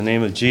In the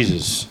name of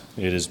Jesus,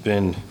 it's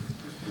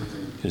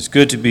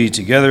good to be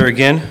together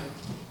again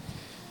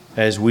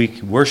as we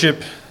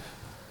worship.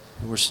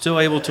 We're still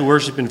able to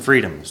worship in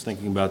freedom. I was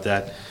thinking about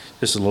that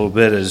just a little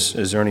bit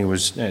as Ernie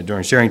was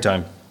during sharing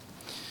time.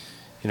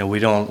 You know,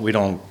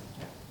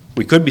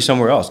 we could be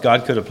somewhere else.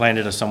 God could have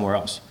planted us somewhere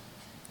else.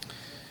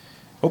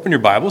 Open your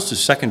Bibles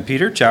to 2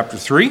 Peter chapter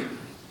 3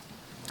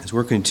 as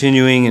we're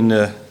continuing in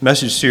the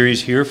message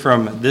series here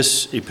from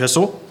this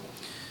epistle.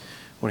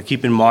 I want to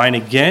keep in mind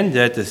again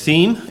that the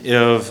theme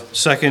of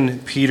 2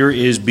 Peter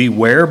is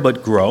beware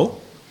but grow.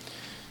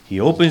 He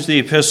opens the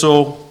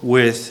epistle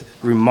with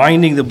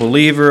reminding the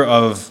believer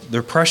of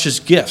the precious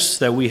gifts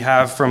that we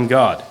have from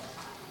God,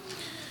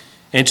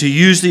 and to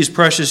use these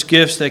precious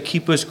gifts that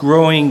keep us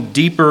growing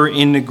deeper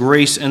in the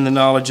grace and the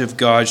knowledge of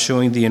God,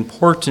 showing the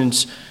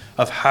importance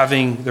of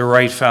having the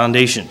right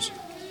foundations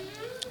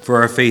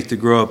for our faith to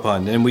grow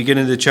upon. And we get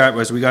into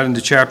as we got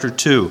into chapter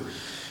 2,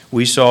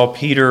 we saw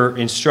Peter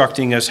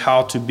instructing us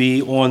how to be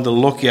on the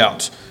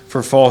lookout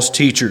for false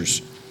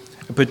teachers,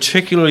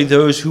 particularly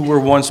those who were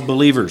once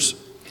believers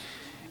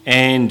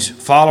and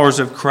followers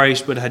of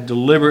Christ, but had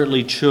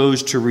deliberately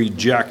chose to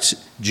reject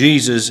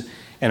Jesus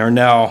and are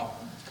now,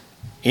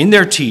 in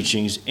their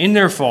teachings, in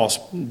their false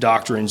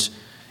doctrines,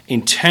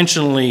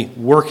 intentionally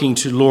working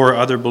to lure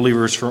other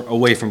believers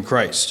away from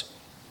Christ.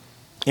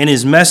 In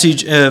his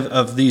message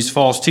of these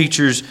false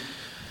teachers,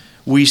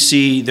 we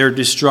see their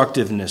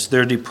destructiveness,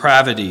 their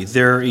depravity,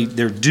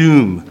 their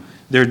doom,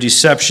 their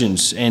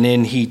deceptions, and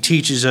then he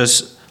teaches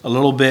us a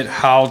little bit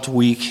how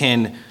we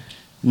can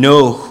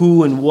know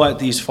who and what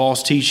these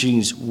false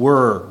teachings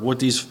were, who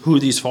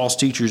these false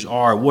teachers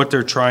are, what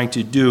they're trying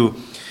to do.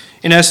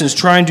 In essence,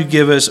 trying to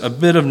give us a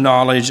bit of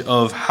knowledge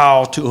of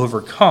how to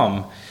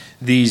overcome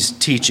these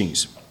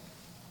teachings.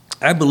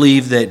 I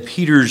believe that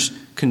Peter's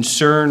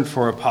concern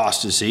for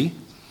apostasy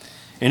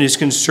and his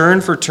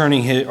concern for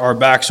turning our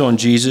backs on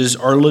Jesus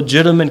are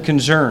legitimate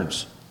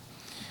concerns.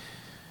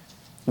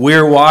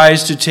 We're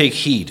wise to take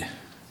heed.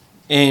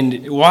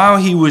 And while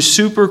he was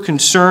super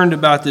concerned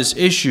about this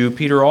issue,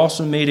 Peter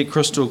also made it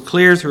crystal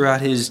clear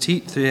throughout his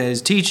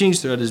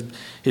teachings, throughout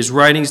his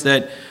writings,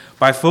 that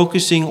by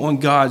focusing on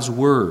God's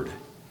word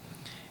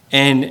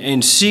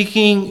and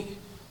seeking,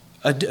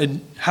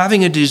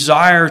 having a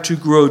desire to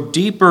grow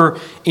deeper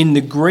in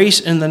the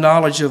grace and the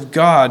knowledge of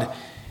God,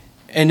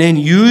 and then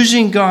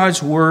using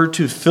God's word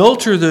to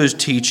filter those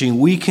teaching,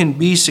 we can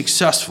be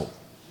successful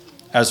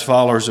as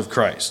followers of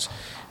Christ.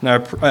 And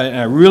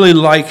I really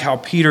like how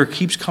Peter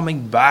keeps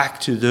coming back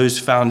to those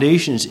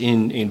foundations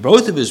in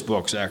both of his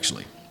books,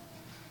 actually.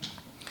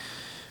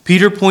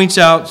 Peter pointed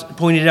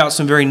out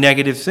some very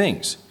negative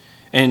things.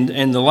 And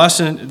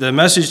the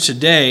message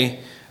today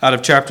out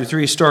of chapter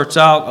 3 starts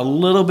out a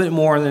little bit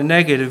more on the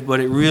negative, but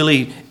it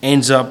really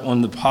ends up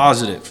on the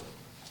positive.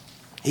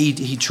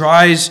 He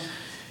tries,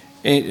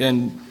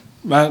 and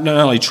not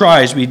only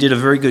tries, but he did a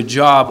very good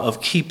job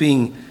of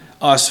keeping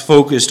us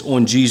focused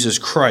on Jesus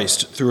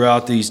Christ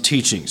throughout these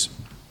teachings.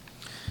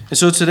 And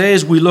so today,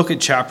 as we look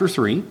at chapter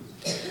 3,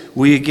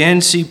 we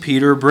again see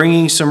Peter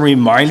bringing some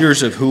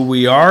reminders of who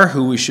we are,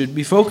 who we should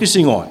be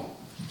focusing on.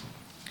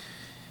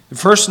 The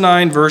first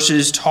 9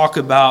 verses talk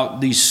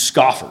about these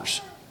scoffers,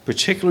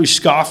 particularly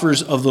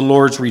scoffers of the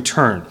Lord's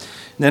return. And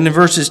then in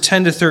verses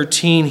 10 to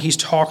 13, he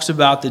talks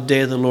about the day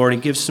of the Lord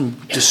and gives some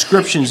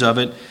descriptions of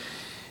it,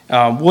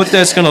 what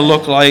that's going to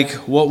look like,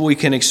 what we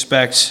can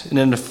expect. And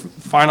then the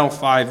final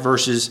 5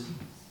 verses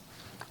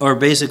are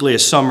basically a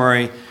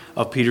summary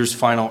of Peter's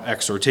final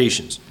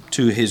exhortations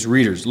to his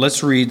readers.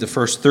 Let's read the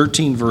first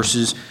 13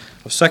 verses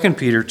of 2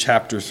 Peter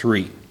chapter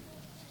 3.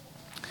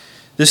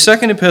 This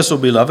second epistle,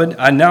 beloved,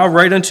 I now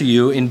write unto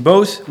you, in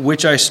both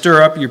which I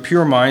stir up your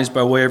pure minds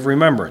by way of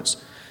remembrance,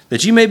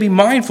 that ye may be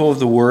mindful of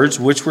the words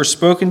which were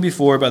spoken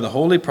before by the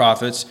holy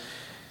prophets,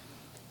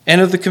 and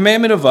of the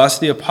commandment of us,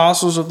 the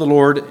apostles of the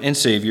Lord and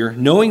Savior,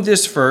 knowing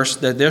this first,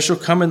 that there shall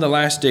come in the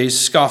last days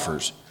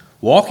scoffers,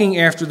 walking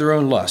after their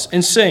own lusts,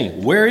 and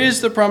saying, where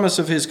is the promise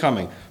of his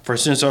coming? For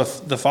since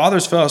the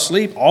fathers fell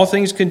asleep, all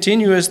things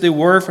continue as they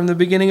were from the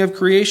beginning of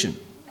creation.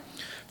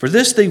 For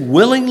this they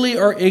willingly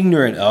are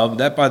ignorant of,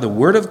 that by the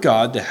word of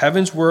God the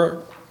heavens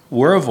were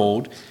of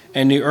old,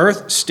 and the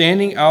earth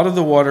standing out of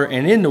the water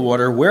and in the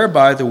water,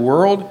 whereby the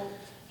world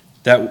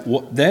that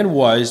then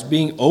was,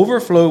 being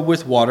overflowed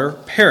with water,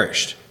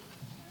 perished.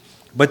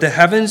 But the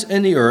heavens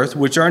and the earth,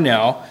 which are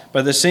now,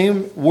 by the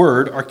same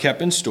word, are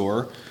kept in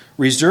store,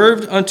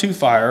 reserved unto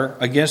fire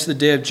against the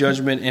day of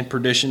judgment and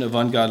perdition of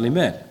ungodly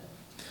men.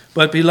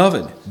 But,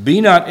 beloved, be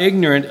not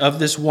ignorant of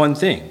this one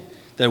thing,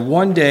 that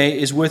one day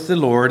is with the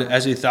Lord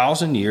as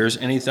 1,000 years,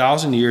 and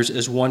 1,000 years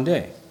as one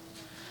day.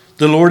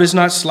 The Lord is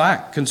not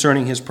slack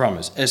concerning his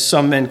promise, as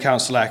some men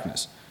count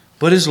slackness,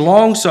 but is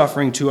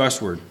longsuffering to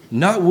usward,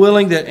 not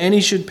willing that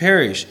any should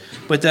perish,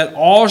 but that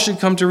all should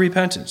come to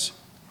repentance.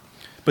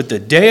 But the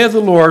day of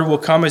the Lord will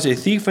come as a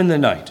thief in the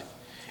night,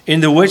 in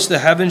the which the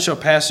heavens shall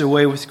pass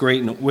away with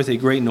a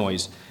great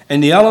noise,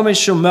 and the elements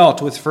shall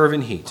melt with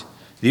fervent heat.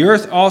 The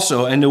earth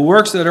also and the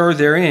works that are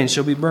therein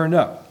shall be burned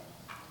up.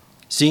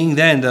 Seeing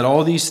then that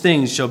all these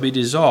things shall be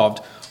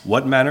dissolved,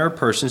 What manner of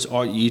persons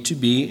ought ye to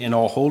be in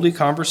all holy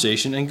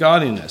conversation and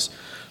godliness,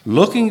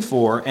 looking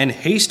for and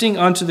hasting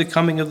unto the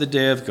coming of the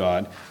day of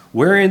God,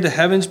 wherein the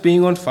heavens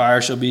being on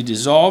fire shall be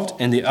dissolved,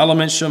 and the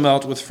elements shall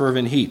melt with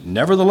fervent heat.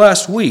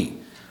 Nevertheless, we,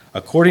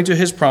 according to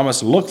his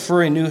promise, look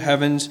for a new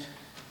heavens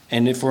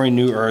and for a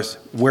new earth,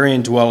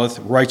 wherein dwelleth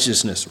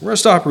righteousness. We're going to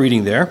stop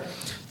reading there.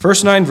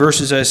 First 9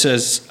 verses, as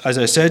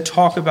I said,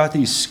 talk about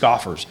these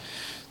scoffers,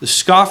 the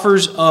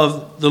scoffers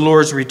of the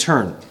Lord's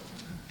return.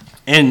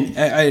 And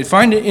I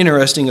find it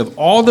interesting, of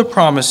all the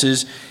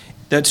promises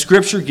that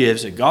Scripture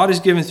gives, that God has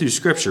given through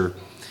Scripture,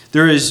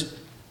 there is,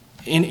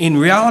 in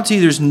reality,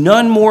 there's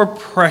none more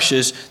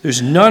precious,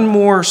 there's none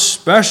more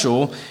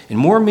special and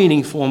more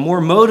meaningful and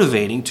more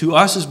motivating to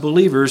us as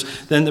believers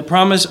than the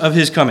promise of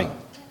his coming.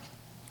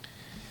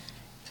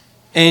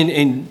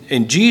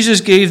 And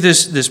Jesus gave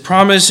this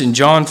promise in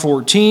John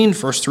 14,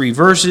 first 3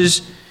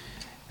 verses.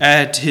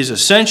 At his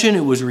ascension,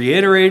 it was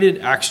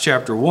reiterated, Acts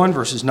chapter 1,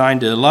 verses 9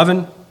 to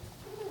 11.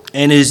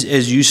 And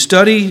as you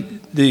study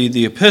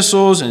the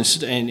epistles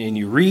and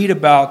you read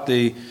about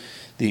the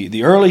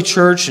early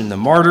church and the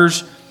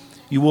martyrs,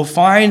 you will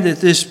find that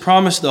this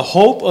promise, the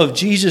hope of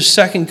Jesus'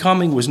 second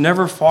coming, was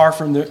never far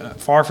from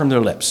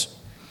their lips.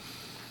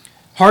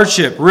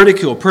 Hardship,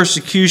 ridicule,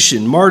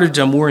 persecution,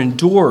 martyrdom were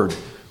endured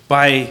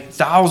by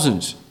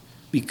thousands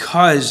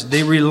because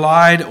they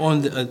relied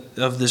on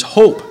of this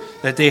hope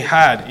that they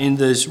had in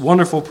this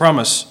wonderful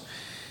promise.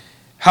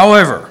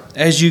 However,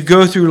 as you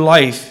go through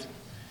life,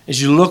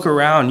 as you look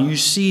around, you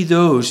see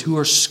those who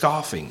are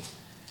scoffing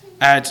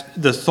at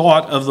the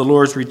thought of the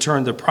Lord's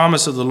return, the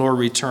promise of the Lord's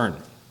return.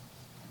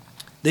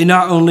 They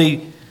not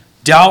only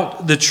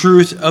doubt the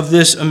truth of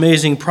this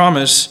amazing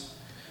promise,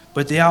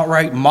 but they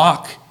outright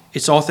mock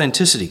its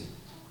authenticity.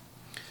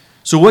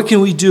 So what can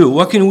we do?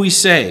 What can we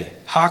say?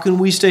 How can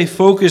we stay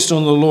focused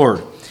on the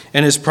Lord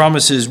and his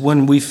promises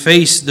when we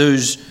face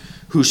those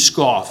who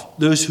scoff,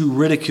 those who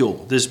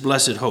ridicule this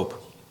blessed hope?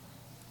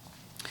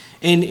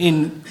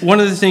 And one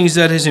of the things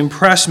that has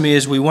impressed me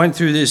as we went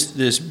through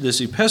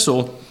this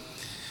epistle,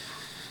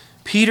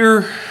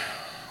 Peter,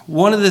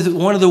 one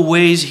of the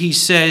ways he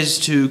says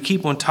to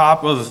keep on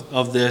top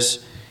of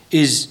this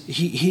is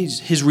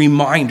his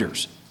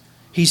reminders.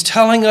 He's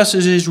telling us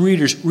as his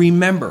readers,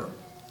 remember.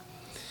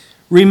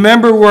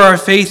 Remember where our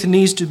faith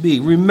needs to be.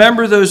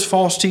 Remember those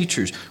false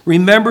teachers.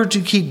 Remember to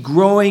keep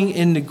growing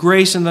in the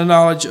grace and the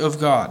knowledge of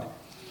God.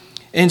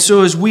 And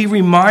so as we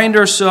remind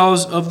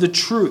ourselves of the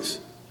truth,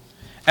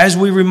 as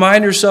we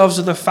remind ourselves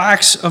of the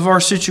facts of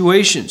our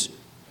situations,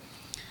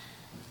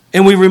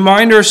 and we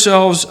remind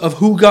ourselves of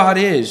who God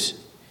is,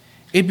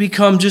 it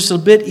becomes just a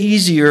bit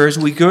easier as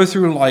we go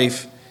through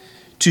life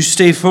to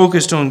stay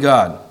focused on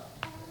God.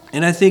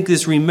 And I think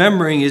this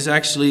remembering is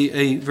actually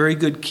a very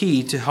good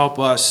key to help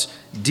us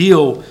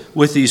deal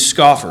with these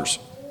scoffers.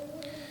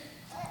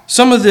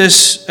 Some of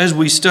this, as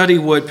we study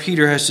what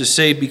Peter has to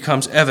say,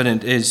 becomes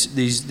evident as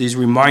these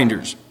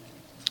reminders.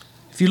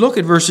 If you look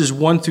at verses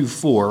 1 through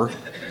 4,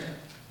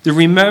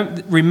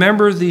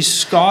 remember these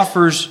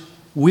scoffers,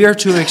 we are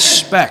to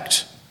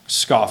expect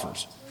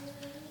scoffers.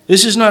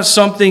 This is not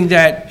something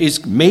that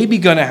is maybe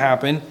going to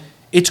happen.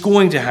 It's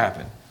going to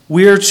happen.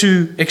 We are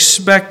to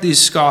expect these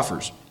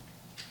scoffers.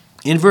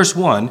 In verse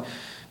 1,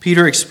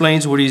 Peter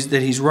explains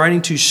that he's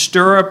writing to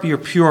stir up your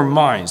pure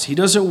minds. He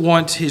doesn't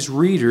want his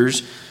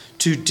readers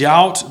to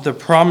doubt the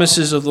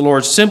promises of the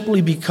Lord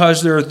simply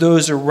because there are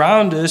those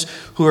around us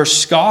who are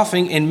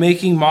scoffing and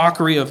making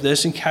mockery of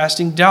this and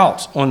casting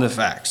doubt on the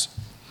facts.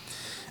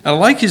 I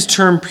like his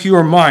term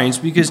pure minds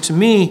because to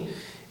me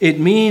it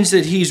means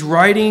that he's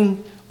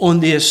writing on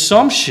the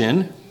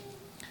assumption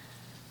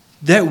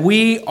that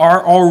we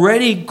are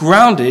already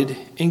grounded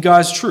in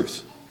God's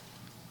truth.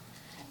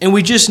 And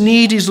we just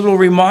need these little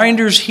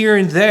reminders here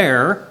and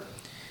there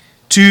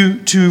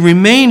to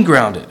remain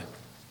grounded.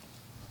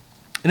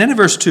 And then in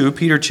verse 2,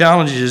 Peter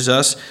challenges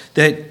us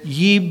that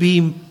ye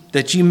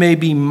may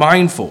be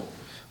mindful.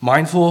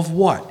 Mindful of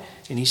what?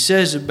 And he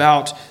says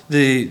about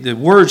the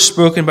words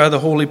spoken by the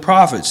holy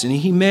prophets. And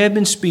he may have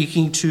been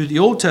speaking to the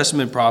Old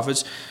Testament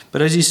prophets,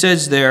 but as he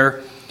says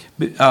there,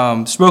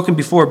 spoken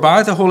before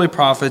by the holy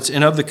prophets,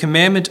 and of the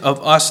commandment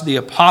of us, the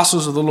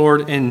apostles of the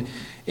Lord and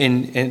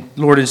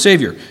Lord and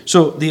Savior.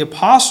 So the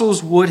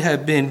apostles would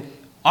have been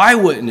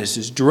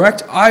eyewitnesses,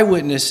 direct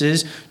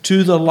eyewitnesses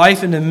to the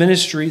life and the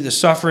ministry, the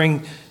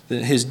suffering,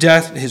 his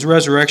death, his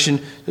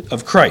resurrection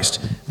of Christ.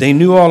 They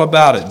knew all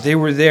about it. They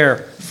were there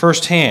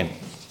firsthand.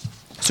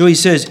 So he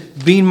says,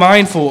 be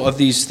mindful of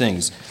these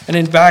things. And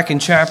then back in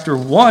chapter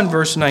 1,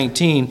 verse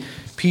 19,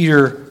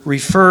 Peter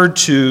referred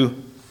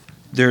to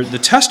the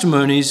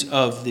testimonies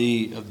of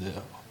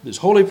his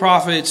holy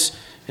prophets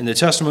and the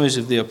testimonies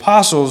of the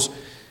apostles,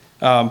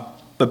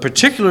 but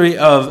particularly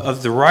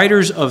of the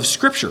writers of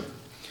Scripture,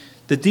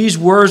 that these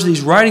words,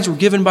 these writings were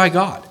given by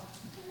God.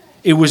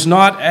 It was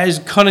not as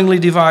cunningly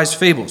devised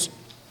fables.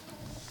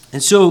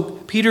 And so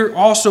Peter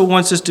also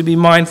wants us to be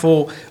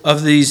mindful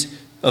of these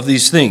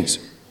things.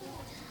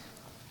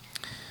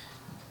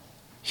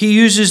 He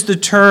uses the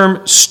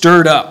term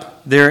stirred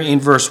up there in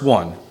verse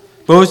 1,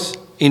 both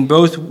in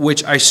both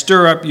which I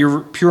stir up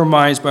your pure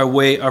minds by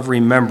way of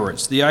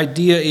remembrance. The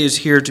idea is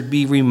here to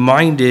be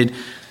reminded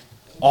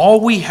all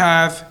we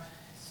have.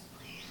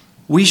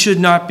 We should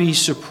not be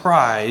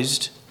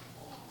surprised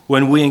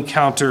when we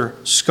encounter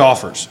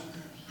scoffers.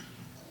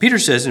 Peter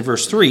says in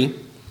verse 3,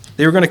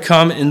 they were going to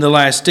come in the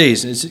last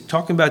days. And it's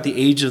talking about the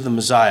age of the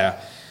Messiah,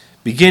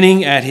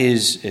 beginning at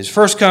his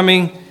first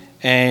coming,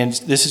 and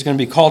this is going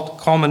to be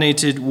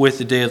culminated with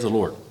the day of the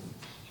Lord.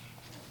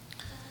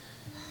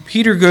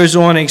 Peter goes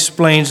on and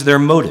explains their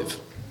motive.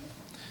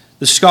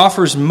 The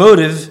scoffers'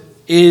 motive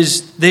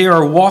is they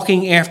are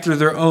walking after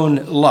their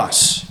own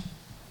lusts.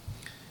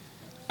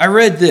 I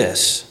read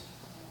this.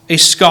 A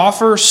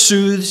scoffer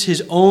soothes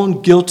his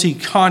own guilty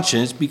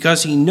conscience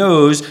because he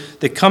knows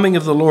the coming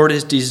of the Lord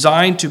is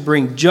designed to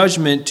bring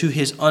judgment to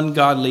his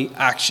ungodly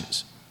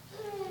actions.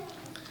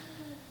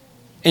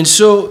 And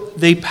so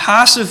they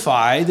try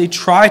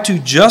to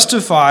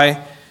justify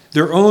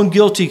their own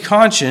guilty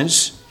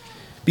conscience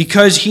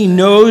because he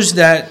knows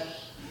that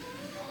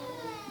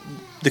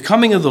the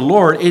coming of the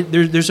Lord,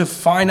 there's a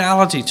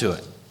finality to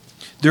it.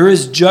 There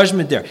is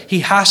judgment there. He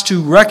has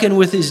to reckon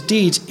with his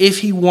deeds if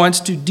he wants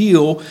to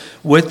deal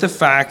with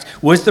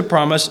the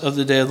promise of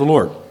the day of the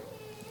Lord.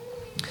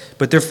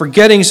 But they're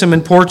forgetting some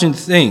important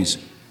things.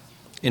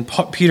 And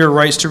Peter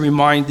writes to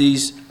remind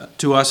these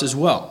to us as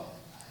well.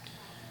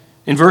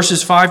 In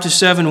verses 5 to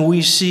 7,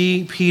 we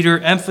see Peter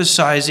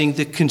emphasizing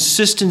the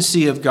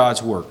consistency of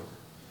God's word.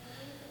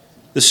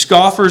 The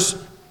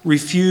scoffers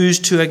refuse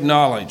to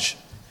acknowledge,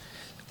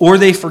 or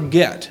they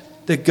forget,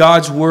 that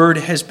God's word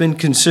has been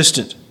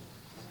consistent.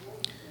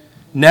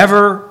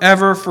 Never,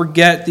 ever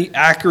forget the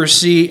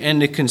accuracy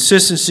and the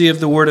consistency of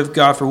the Word of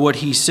God for what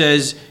He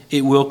says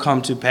it will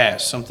come to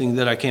pass, something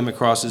that I came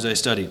across as I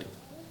studied.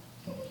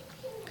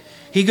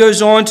 He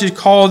goes on to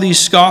call these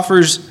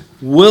scoffers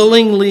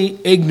willingly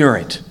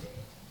ignorant.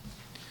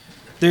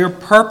 They are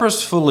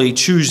purposefully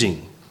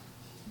choosing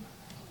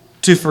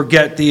to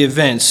forget the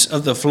events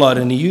of the flood,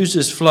 and he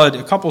uses flood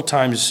a couple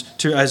times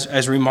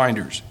as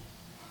reminders.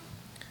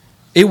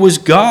 It was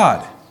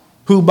God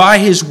who by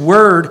his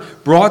word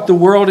brought the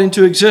world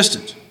into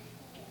existence.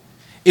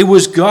 It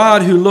was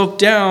God who looked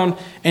down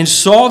and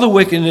saw the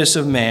wickedness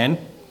of man,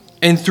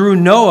 and through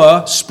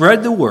Noah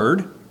spread the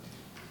word,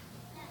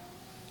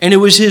 and it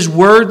was his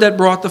word that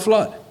brought the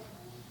flood.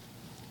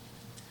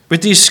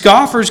 But these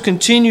scoffers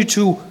continue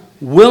to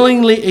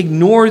willingly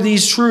ignore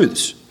these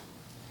truths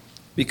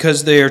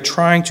because they are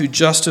trying to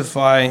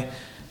justify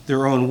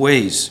their own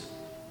ways.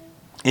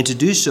 And to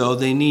do so,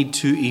 they need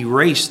to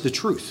erase the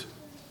truth.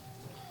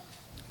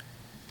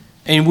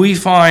 And we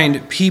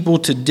find people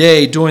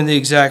today doing the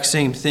exact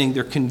same thing.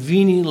 They're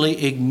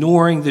conveniently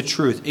ignoring the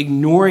truth,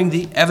 ignoring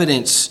the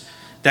evidence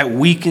that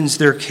weakens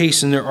their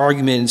case and their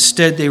argument.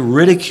 Instead, they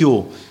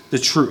ridicule the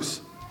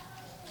truth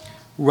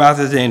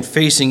rather than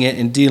facing it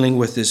and dealing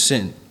with this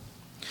sin.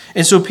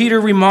 And so Peter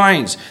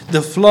reminds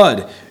the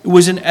flood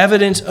was an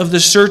evidence of the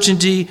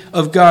certainty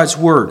of God's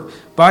word.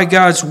 By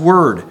God's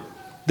word,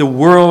 the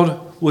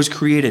world was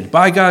created.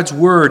 By God's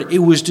word, it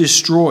was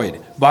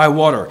destroyed by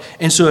water.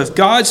 And so if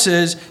God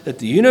says that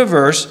the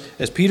universe,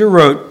 as Peter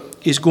wrote,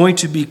 is going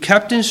to be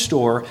kept in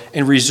store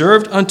and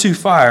reserved unto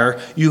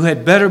fire, you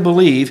had better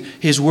believe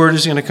his word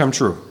is going to come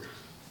true.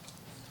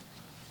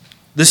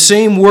 The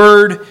same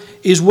word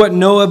is what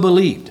Noah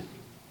believed.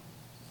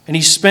 And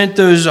he spent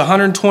those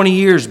 120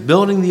 years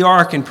building the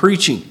ark and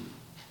preaching.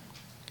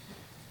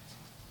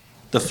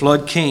 The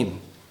flood came.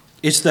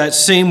 It's that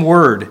same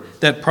word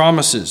that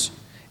promises.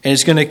 And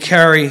it's going to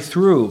carry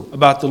through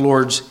about the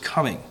Lord's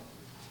coming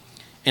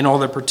and all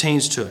that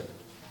pertains to it.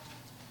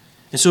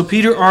 And so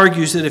Peter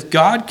argues that if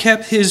God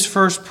kept his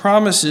first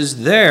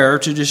promises there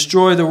to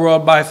destroy the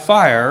world by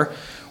fire,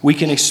 we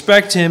can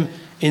expect him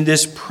in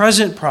this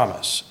present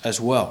promise as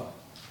well.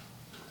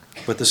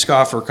 But the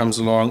scoffer comes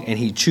along and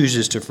he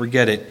chooses to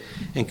forget it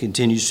and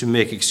continues to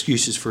make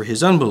excuses for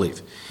his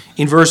unbelief.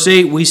 In verse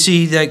 8, we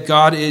see that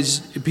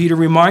Peter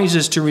reminds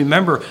us to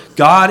remember,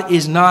 God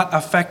is not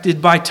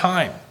affected by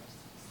time.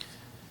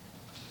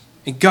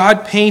 And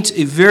God paints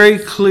a very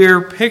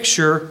clear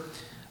picture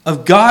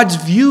of God's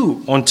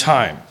view on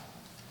time.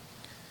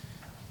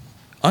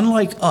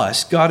 Unlike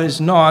us, God is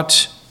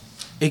not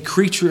a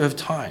creature of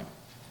time.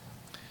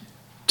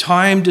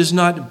 Time does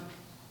not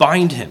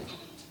bind him.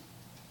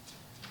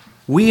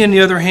 We, on the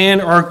other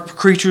hand, are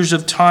creatures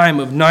of time,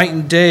 of night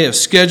and day, of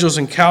schedules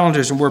and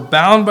calendars, and we're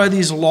bound by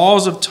these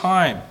laws of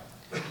time.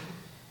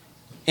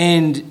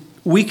 And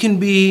we can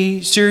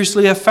be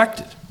seriously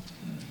affected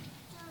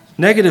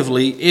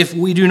negatively if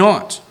we do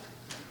not.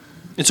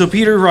 And so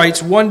Peter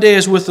writes, 1 day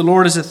is with the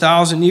Lord as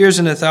 1,000 years,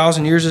 and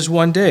 1,000 years is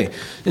 1 day.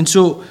 And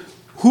so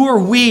who are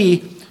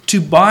we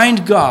to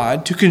bind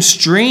God, to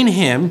constrain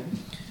him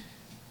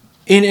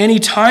in any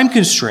time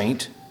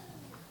constraint?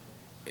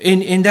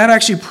 And that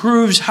actually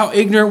proves how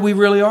ignorant we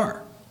really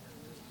are.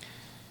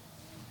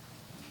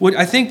 What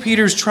I think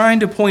Peter's trying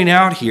to point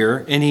out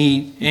here, and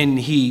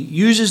he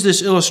uses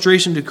this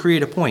illustration to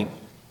create a point.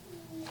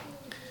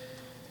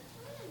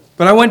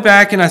 But I went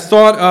back and I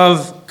thought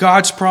of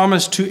God's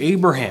promise to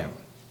Abraham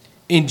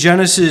in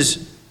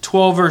Genesis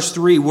 12, verse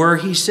 3, where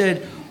he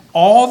said,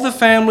 all the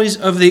families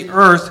of the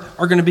earth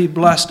are going to be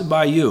blessed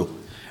by you.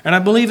 And I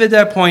believe at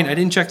that point, I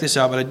didn't check this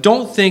out, but I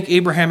don't think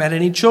Abraham had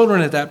any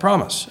children at that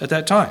promise, at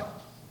that time.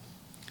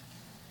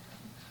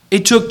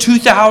 It took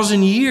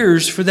 2,000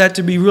 years for that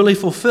to be really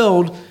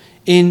fulfilled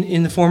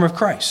in the form of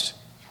Christ.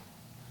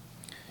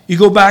 You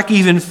go back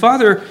even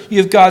further, you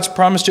have God's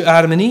promise to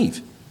Adam and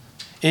Eve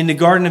in the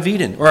Garden of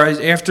Eden, or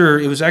after,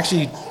 it was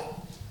actually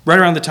right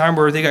around the time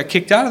where they got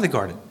kicked out of the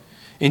garden.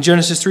 In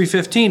Genesis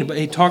 3:15, but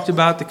he talked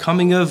about the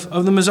coming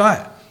of the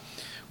Messiah,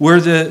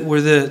 where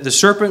the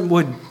serpent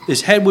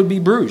his head would be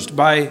bruised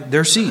by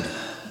their seed.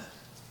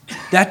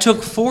 That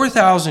took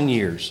 4,000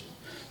 years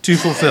to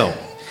fulfill.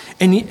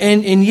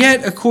 And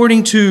yet,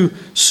 according to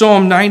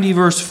Psalm 90,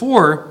 verse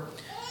 4,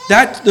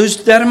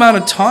 that amount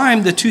of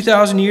time, the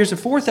 2,000 years to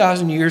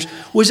 4,000 years,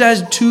 was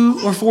as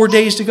 2 or 4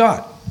 days to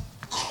God.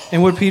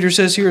 And what Peter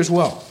says here as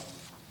well.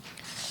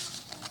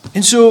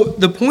 And so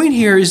the point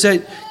here is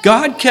that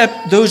God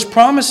kept those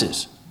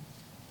promises.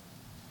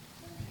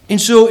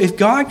 And so if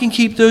God can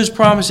keep those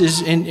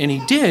promises, and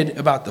he did,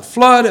 about the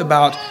flood,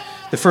 about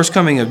the first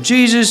coming of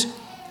Jesus,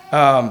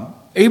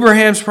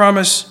 Abraham's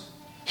promise,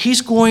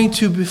 he's going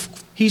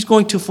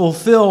to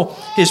fulfill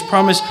his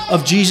promise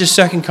of Jesus'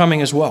 second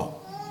coming as well.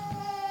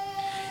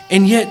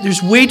 And yet there's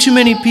too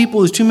many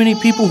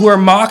people who are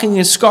mocking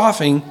and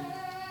scoffing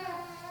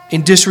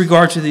in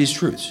disregard to these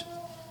truths.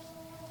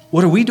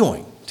 What are we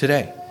doing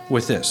today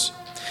with this?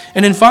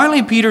 And then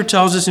finally, Peter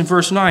tells us in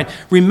verse 9,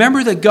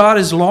 remember that God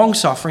is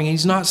long-suffering,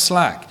 he's not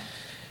slack.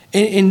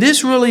 And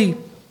this really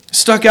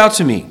stuck out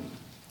to me.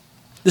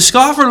 The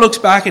scoffer looks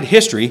back at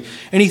history,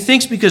 and he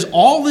thinks because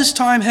all this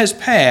time has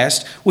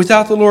passed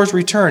without the Lord's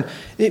return,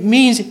 it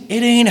means it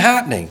ain't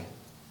happening.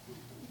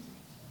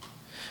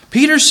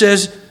 Peter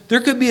says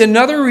there could be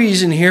another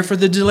reason here for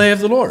the delay of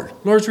the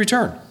Lord's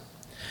return.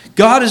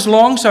 God is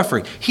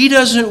long-suffering. He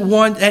doesn't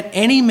want that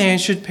any man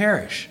should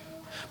perish,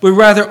 but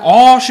rather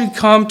all should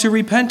come to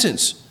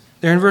repentance.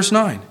 There in verse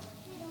 9.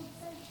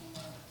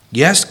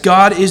 Yes,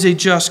 God is a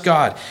just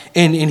God,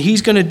 and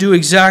he's going to do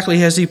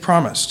exactly as he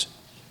promised.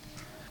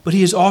 But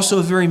he is also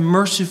a very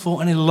merciful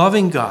and a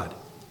loving God.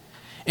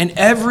 And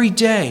every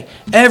day,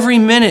 every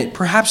minute,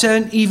 perhaps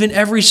even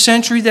every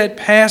century that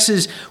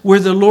passes where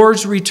the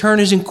Lord's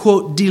return is, in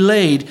quote,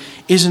 delayed,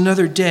 is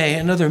another day,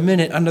 another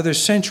minute, another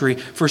century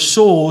for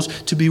souls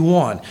to be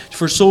won,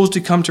 for souls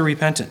to come to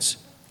repentance.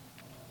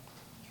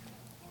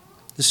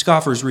 The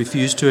scoffers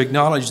refuse to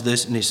acknowledge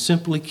this, and they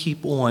simply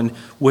keep on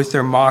with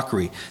their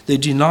mockery. They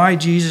deny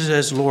Jesus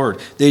as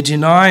Lord. They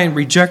deny and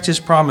reject his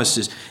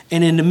promises.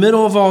 And in the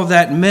middle of all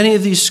that, many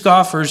of these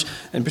scoffers,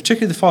 and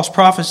particularly the false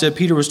prophets that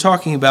Peter was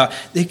talking about,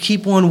 they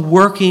keep on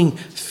working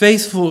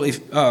faithfully,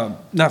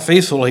 not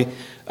faithfully,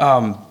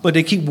 but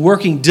they keep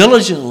working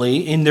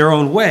diligently in their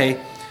own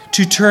way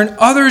to turn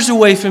others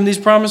away from these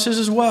promises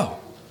as well.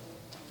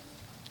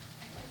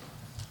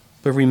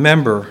 But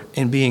remember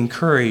and be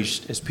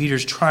encouraged as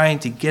Peter's trying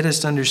to get us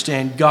to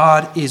understand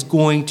God is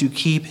going to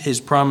keep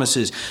his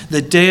promises.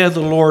 The day of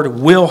the Lord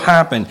will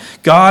happen.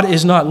 God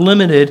is not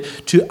limited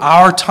to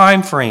our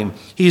time frame.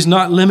 He is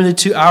not limited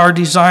to our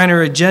design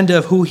or agenda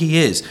of who he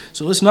is.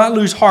 So let's not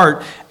lose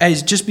heart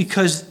as just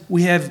because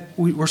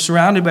we're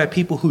surrounded by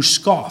people who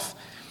scoff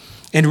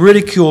and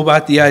ridicule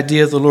about the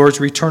idea of the Lord's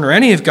return or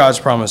any of God's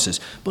promises.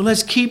 But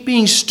let's keep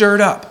being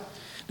stirred up.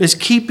 Let's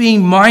keep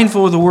being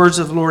mindful of the words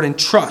of the Lord and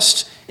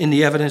trust in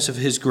the evidence of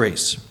his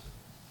grace.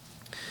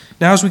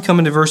 Now, as we come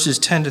into verses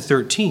 10 to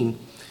 13,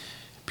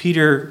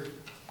 Peter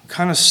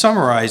kind of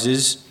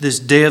summarizes this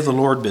day of the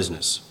Lord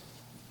business.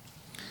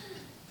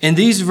 And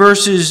these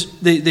verses,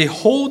 they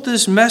hold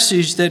this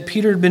message that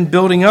Peter had been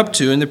building up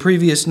to in the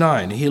previous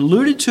 9. He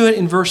alluded to it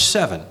in verse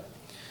 7,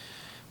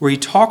 where he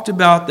talked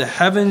about the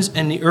heavens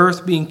and the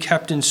earth being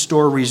kept in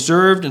store,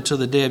 reserved until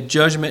the day of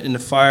judgment in the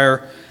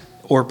fire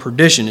or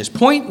perdition. His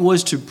point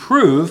was to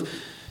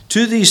prove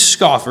to these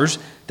scoffers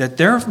that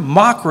their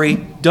mockery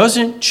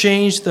doesn't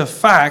change the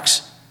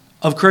facts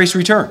of Christ's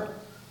return.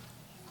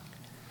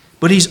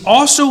 But he's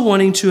also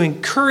wanting to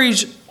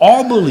encourage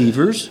all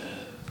believers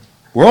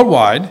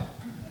worldwide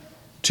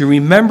to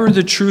remember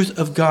the truth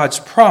of God's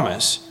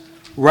promise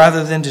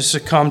rather than to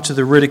succumb to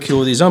the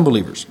ridicule of these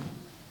unbelievers.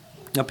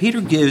 Now,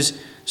 Peter gives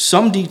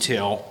some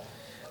detail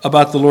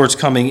about the Lord's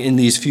coming in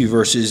these few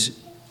verses.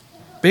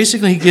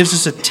 Basically, he gives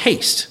us a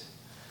taste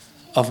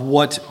of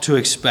what to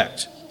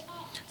expect.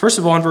 First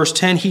of all, in verse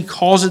 10, he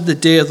calls it the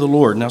day of the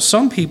Lord. Now,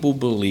 some people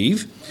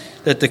believe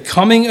that the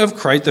coming of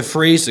Christ, the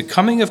phrase the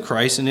coming of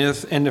Christ and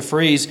the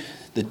phrase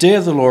the day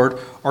of the Lord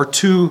are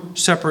two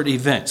separate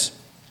events,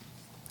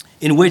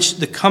 in which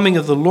the coming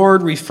of the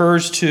Lord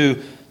refers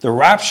to the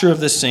rapture of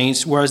the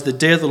saints, whereas the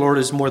day of the Lord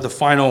is more the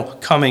final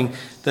coming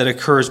that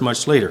occurs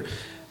much later.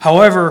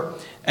 However,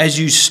 as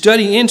you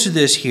study into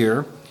this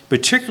here,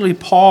 particularly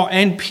Paul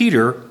and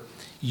Peter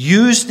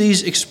use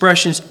these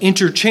expressions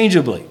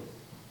interchangeably.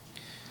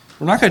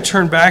 We're not going to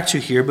turn back to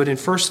here, but in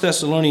 1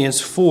 Thessalonians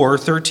 4,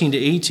 13 to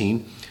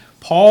 18,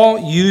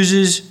 Paul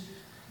uses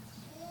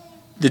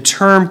the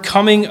term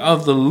coming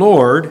of the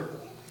Lord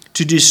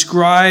to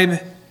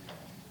describe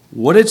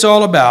what it's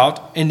all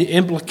about and the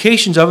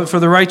implications of it for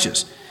the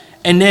righteous.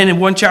 And then in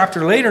one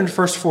chapter later, in the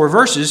first 4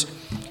 verses,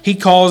 he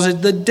calls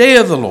it the day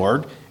of the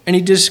Lord, and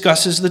he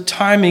discusses the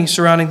timing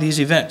surrounding these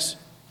events.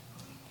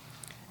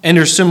 And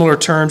there's similar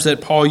terms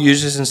that Paul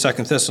uses in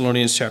 2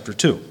 Thessalonians chapter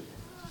 2.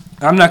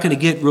 I'm not going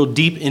to get real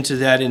deep into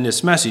that in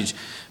this message,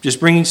 just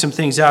bringing some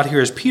things out here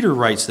as Peter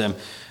writes them.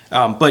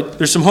 But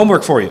there's some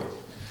homework for you.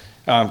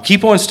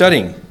 Keep on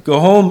studying. Go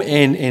home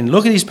and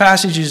look at these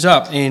passages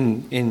up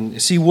and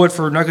see what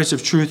for nuggets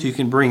of truth you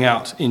can bring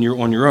out on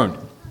your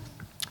own.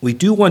 We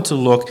do want to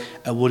look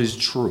at what is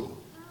true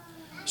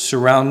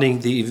surrounding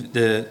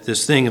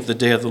this thing of the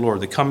day of the Lord,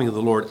 the coming of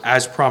the Lord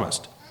as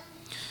promised.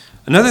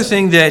 Another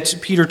thing that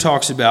Peter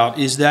talks about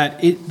is that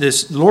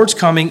this Lord's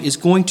coming is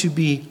going to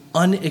be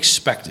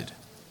unexpected.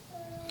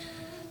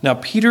 Now,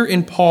 Peter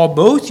and Paul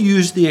both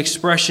use the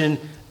expression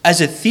as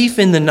a thief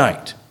in the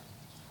night.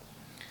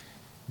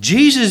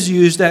 Jesus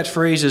used that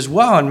phrase as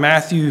well in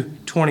Matthew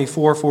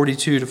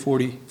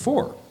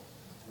 24:42-44.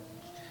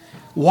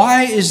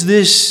 Why is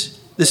this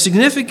the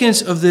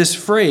significance of this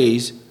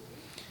phrase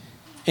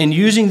and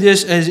using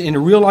this as in a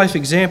real life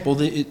example?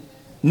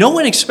 No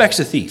one expects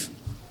a thief.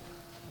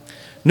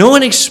 No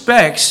one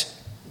expects,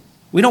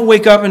 we don't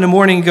wake up in the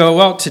morning and go,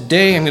 well,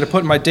 today I'm going to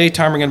put in my day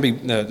timer,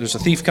 there's a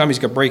thief coming, he's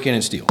going to break in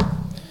and steal.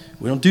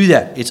 We don't do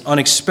that. It's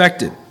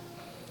unexpected.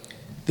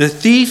 The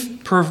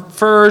thief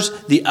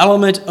prefers the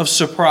element of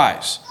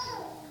surprise.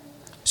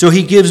 So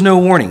he gives no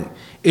warning.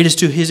 It is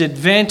to his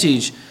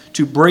advantage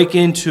to break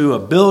into a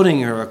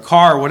building or a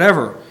car or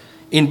whatever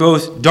in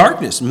both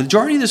darkness. The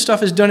majority of this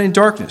stuff is done in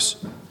darkness.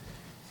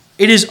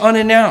 It is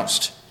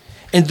unannounced.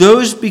 And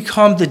those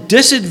become the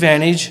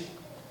disadvantage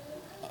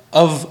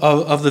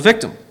of the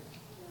victim.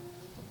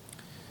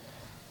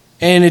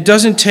 And it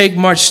doesn't take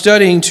much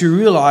studying to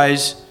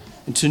realize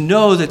and to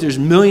know that there's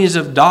millions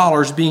of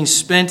dollars being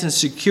spent in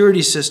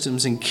security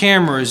systems and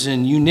cameras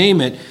and you name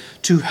it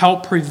to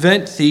help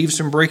prevent thieves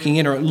from breaking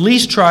in or at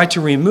least try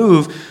to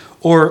remove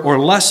or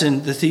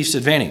lessen the thief's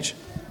advantage.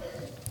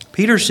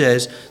 Peter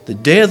says the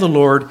day of the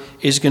Lord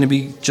is going to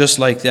be just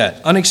like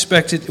that,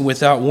 unexpected and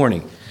without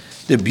warning.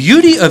 The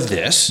beauty of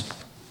this,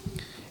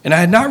 and I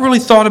had not really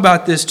thought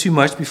about this too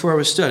much before I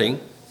was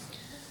studying,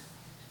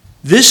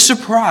 this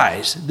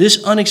surprise,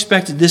 this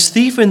unexpected, this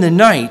thief in the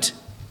night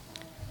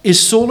is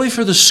solely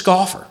for the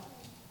scoffer,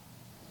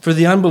 for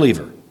the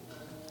unbeliever,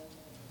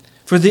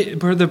 for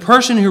the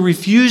person who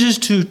refuses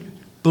to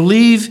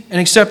believe and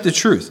accept the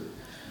truth.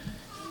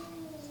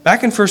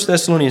 Back in 1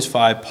 Thessalonians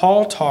 5,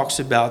 Paul talks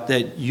about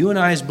that you and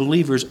I as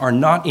believers are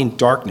not in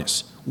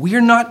darkness. We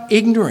are not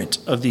ignorant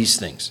of these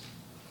things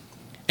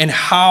and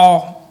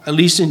how, at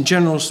least in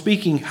general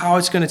speaking, how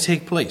it's going to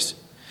take place.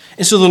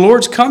 And so the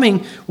Lord's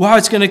coming, while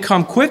it's going to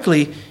come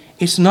quickly,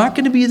 it's not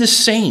going to be the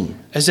same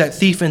as that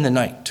thief in the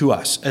night to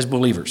us as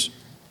believers.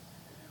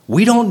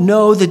 We don't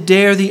know the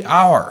day or the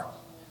hour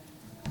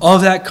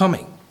of that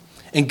coming.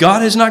 And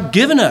God has not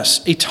given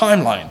us a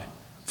timeline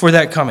for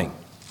that coming.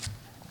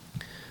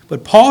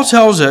 But Paul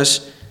tells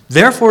us,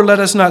 therefore let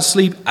us not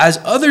sleep as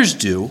others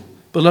do,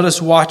 but let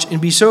us watch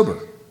and be sober.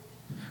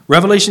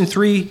 Revelation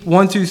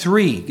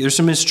 3:1-3, there's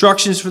some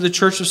instructions for the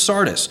church of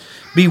Sardis.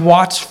 Be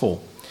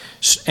watchful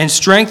and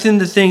strengthen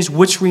the things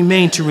which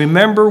remain, to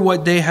remember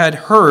what they had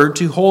heard,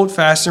 to hold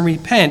fast and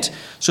repent,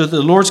 so that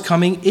the Lord's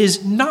coming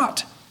is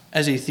not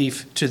as a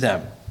thief to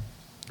them.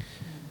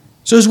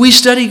 So as we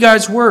study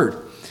God's word,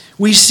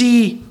 we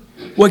see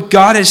what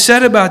God has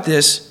said about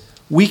this,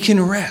 we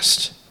can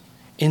rest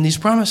in these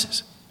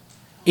promises.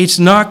 It's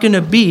not going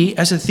to be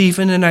as a thief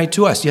in the night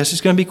to us. Yes,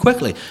 it's going to be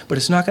quickly, but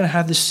it's not going to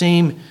have the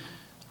same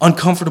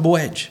uncomfortable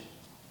edge.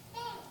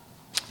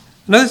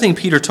 Another thing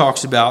Peter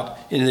talks about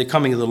in the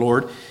coming of the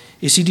Lord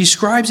is he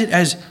describes it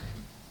as,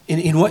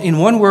 in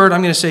one word,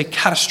 I'm going to say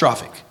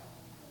catastrophic.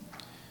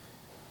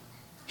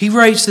 He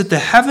writes that the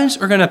heavens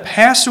are going to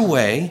pass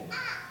away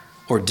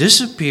or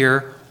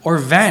disappear or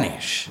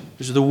vanish.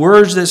 Those are the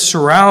words that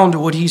surround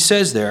what he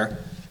says there,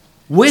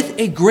 with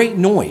a great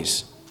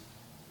noise.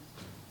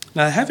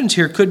 Now, the heavens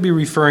here could be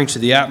referring to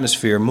the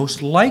atmosphere.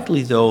 Most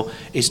likely, though,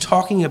 is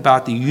talking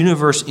about the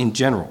universe in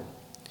general.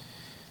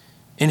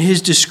 And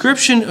his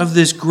description of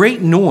this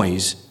great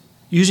noise,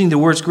 using the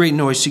words great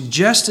noise,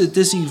 suggests that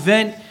this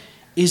event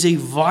is a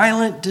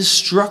violent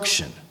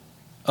destruction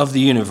of the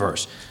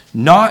universe,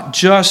 not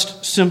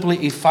just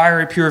simply a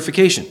fiery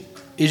purification.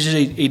 It is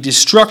a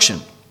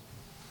destruction.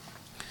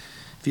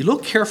 If you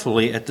look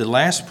carefully at the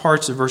last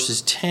parts of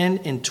verses 10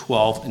 and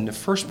 12 and the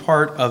first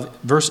part of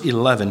verse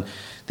 11,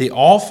 they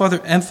all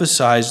further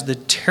emphasize the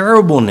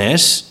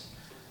terribleness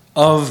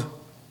of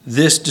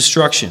this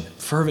destruction.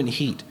 Fervent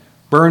heat,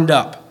 burned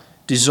up,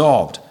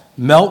 dissolved,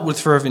 melt with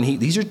fervent heat.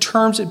 These are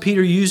terms that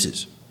Peter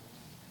uses.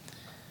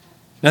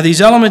 Now,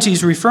 these elements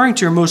he's referring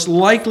to are most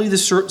likely the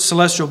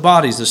celestial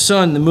bodies, the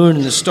sun, the moon,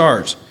 and the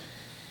stars.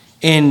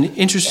 And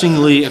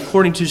interestingly,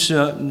 according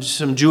to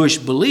some Jewish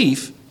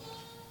belief,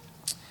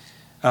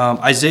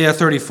 Isaiah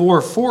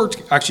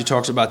 34:4 actually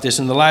talks about this.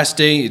 In the last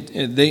day,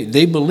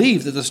 they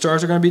believe that the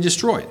stars are going to be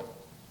destroyed.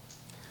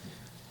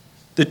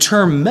 The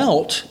term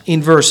melt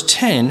in verse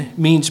 10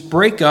 means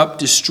break up,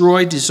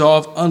 destroy,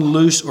 dissolve,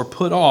 unloose, or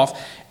put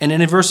off. And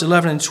then in verse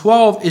 11 and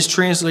 12 is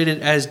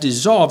translated as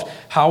dissolved.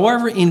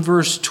 However, in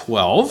verse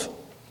 12,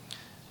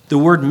 the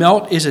word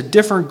melt is a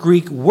different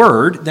Greek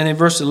word than in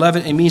verse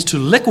 11. It means to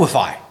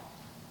liquefy.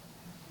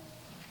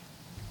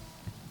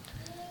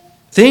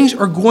 Things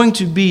are going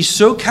to be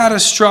so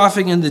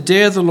catastrophic in the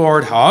day of the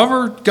Lord,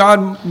 however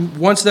God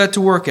wants that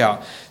to work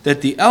out,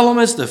 that the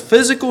elements, the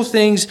physical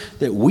things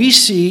that we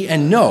see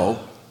and know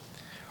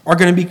are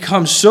going to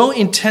become so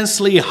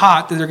intensely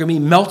hot that they're going to be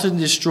melted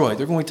and destroyed.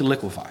 They're going to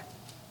liquefy.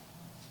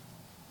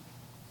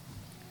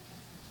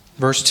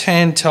 Verse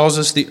 10 tells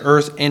us the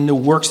earth and the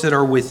works that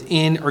are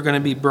within are going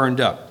to be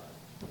burned up.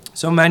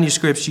 Some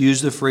manuscripts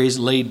use the phrase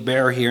laid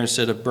bare here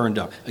instead of burned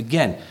up.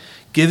 Again,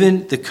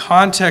 given the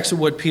context of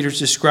what Peter's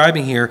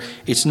describing here,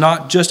 it's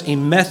not just a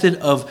method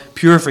of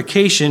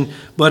purification,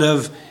 but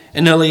of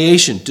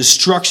annihilation,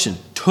 destruction,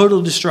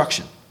 total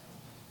destruction.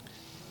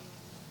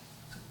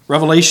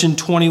 Revelation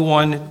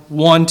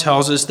 21:1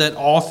 tells us that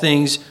all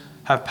things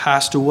have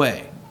passed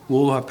away,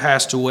 will have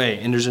passed away,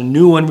 and there's a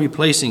new one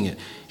replacing it.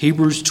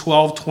 Hebrews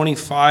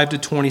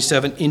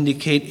 12:25-27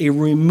 indicate a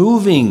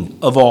removing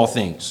of all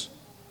things.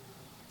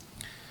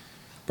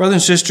 Brothers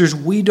and sisters,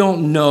 we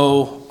don't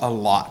know a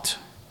lot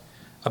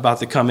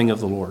about the coming of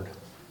the Lord.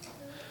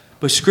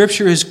 But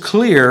Scripture is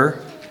clear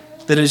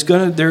that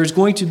there is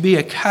going to be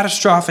a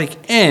catastrophic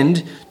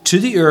end to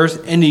the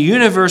earth and the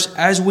universe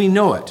as we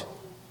know it.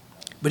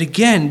 But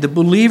again, the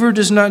believer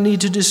does not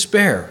need to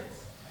despair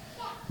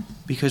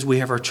because we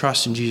have our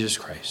trust in Jesus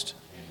Christ.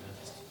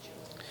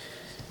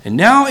 And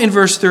now in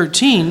verse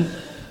 13,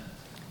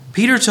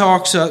 Peter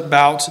talks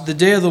about the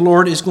day of the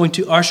Lord is going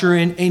to usher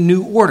in a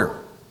new order.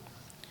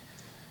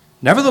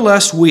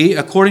 Nevertheless, we,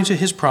 according to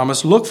his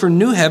promise, look for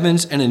new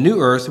heavens and a new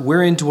earth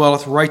wherein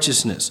dwelleth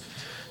righteousness.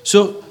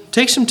 So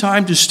take some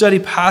time to study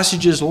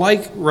passages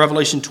like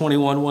Revelation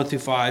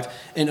 21:1-5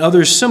 and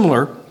others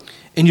similar,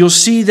 and you'll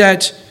see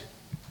that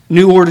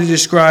new order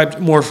described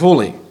more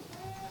fully.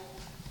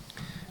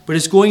 But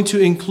it's going to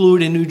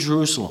include a new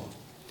Jerusalem.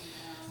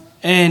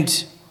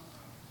 And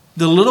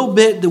the little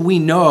bit that we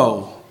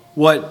know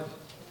what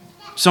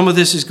some of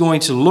this is going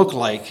to look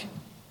like,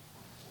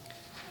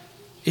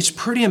 it's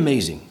pretty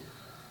amazing.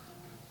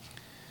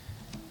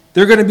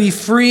 They're going to be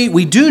free.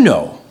 We do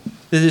know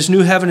that this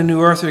new heaven and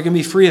new earth are going to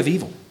be free of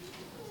evil.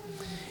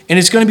 And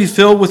it's going to be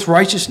filled with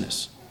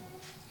righteousness.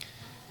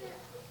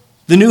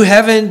 The new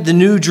heaven, the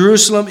new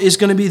Jerusalem is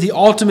going to be the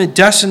ultimate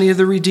destiny of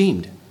the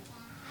redeemed.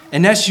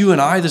 And that's you and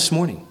I this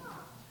morning.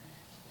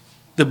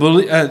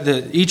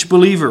 Each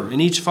believer and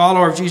each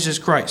follower of Jesus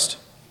Christ.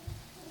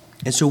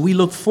 And so we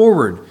look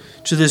forward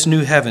to this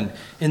new heaven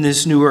and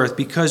this new earth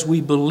because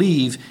we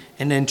believe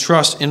and then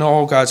trust in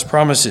all God's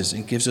promises.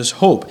 It gives us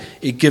hope.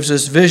 It gives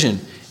us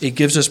vision. It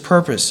gives us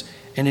purpose.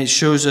 And it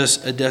shows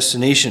us a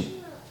destination.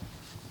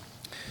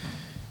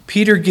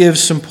 Peter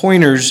gives some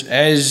pointers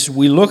as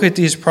we look at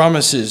these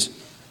promises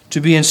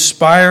to be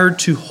inspired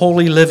to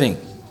holy living.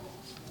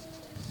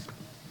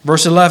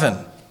 Verse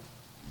 11.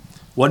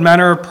 What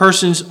manner of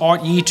persons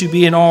ought ye to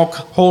be in all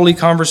holy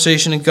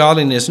conversation and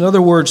godliness? In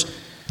other words,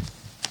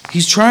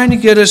 he's trying to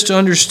get us to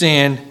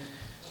understand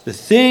the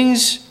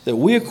things that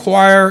we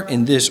acquire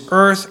in this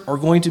earth are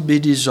going to be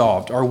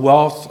dissolved. Our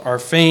wealth, our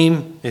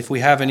fame, if we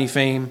have any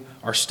fame,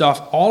 our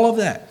stuff, all of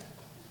that.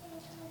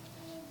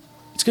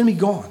 It's going to be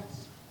gone.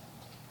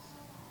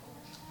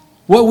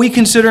 What we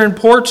consider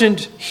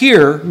important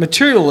here,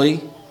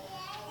 materially,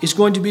 is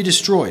going to be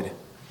destroyed.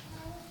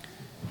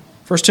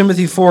 1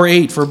 Timothy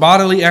 4:8, for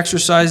bodily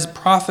exercise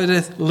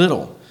profiteth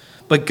little,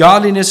 but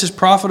godliness is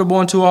profitable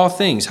unto all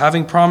things,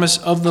 having promise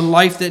of the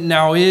life that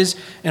now is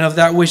and of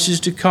that which is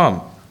to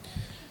come.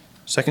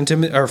 1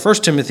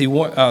 Timothy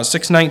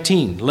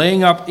 6:19,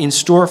 laying up in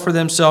store for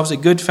themselves a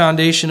good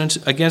foundation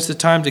against the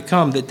time to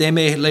come, that they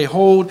may lay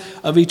hold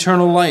of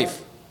eternal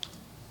life.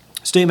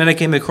 A statement I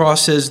came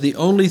across says, the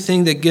only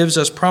thing that gives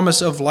us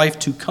promise of life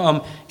to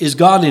come is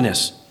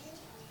godliness.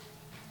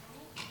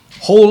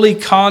 Holy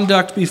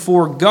conduct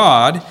before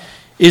God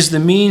is the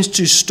means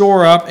to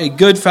store up a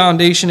good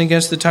foundation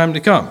against the time to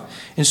come.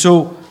 And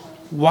so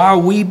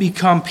while we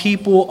become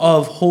people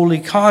of holy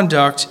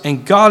conduct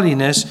and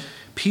godliness,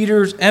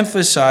 Peter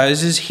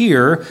emphasizes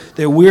here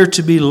that we're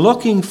to be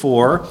looking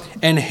for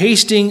and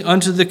hasting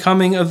unto the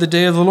coming of the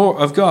day of the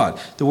Lord of God.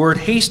 The word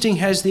hasting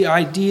has the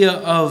idea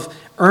of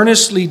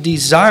earnestly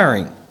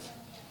desiring.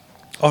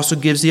 Also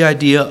gives the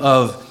idea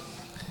of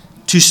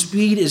to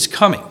speed is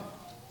coming.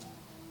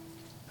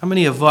 How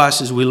many of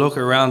us, as we look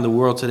around the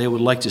world today,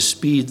 would like to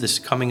speed this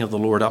coming of the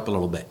Lord up a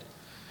little bit?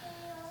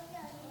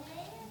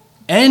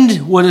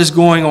 End what is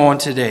going on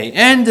today.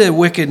 End the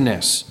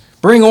wickedness.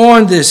 Bring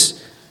on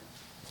this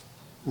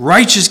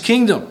righteous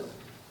kingdom.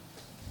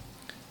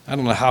 I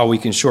don't know how we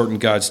can shorten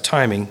God's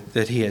timing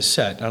that he has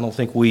set. I don't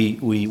think we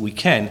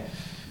can,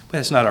 but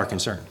that's not our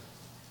concern.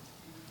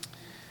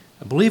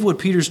 I believe what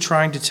Peter's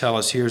trying to tell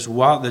us here is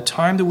while the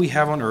time that we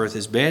have on earth,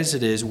 as bad as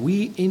it is,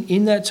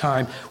 in that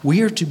time,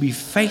 we are to be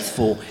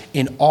faithful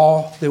in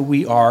all that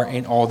we are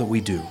and all that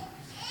we do.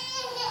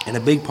 And a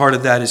big part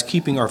of that is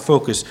keeping our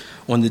focus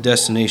on the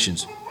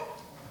destinations.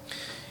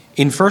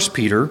 In 1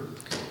 Peter,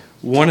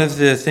 one of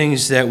the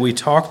things that we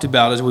talked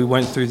about as we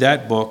went through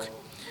that book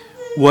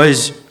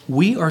was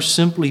we are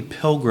simply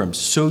pilgrims,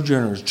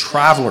 sojourners,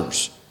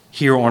 travelers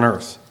here on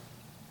earth.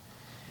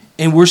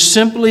 And we're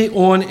simply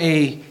on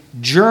a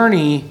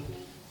journey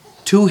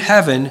to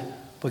heaven,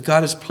 but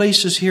God has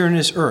placed us here in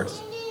this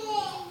earth.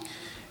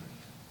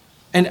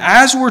 And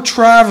as we're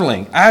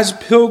traveling, as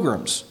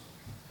pilgrims,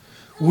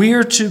 we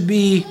are to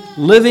be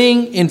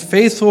living in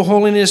faithful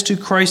holiness to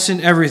Christ in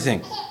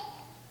everything.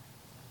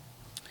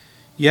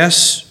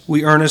 Yes,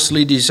 we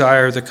earnestly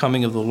desire the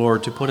coming of the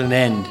Lord to put an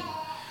end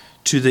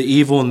to the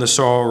evil and the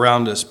sorrow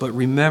around us. But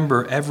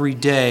remember, every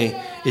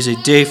day is a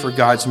day for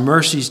God's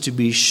mercies to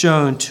be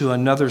shown to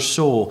another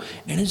soul.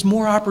 And it's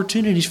more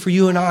opportunities for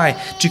you and I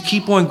to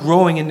keep on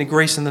growing in the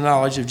grace and the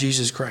knowledge of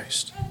Jesus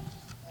Christ.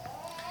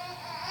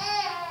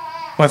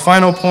 My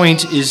final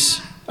point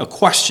is a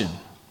question.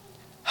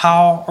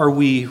 How are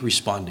we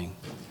responding?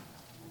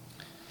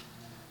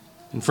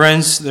 And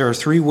friends, there are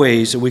three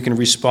ways that we can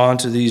respond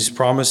to these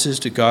promises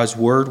to God's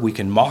word. We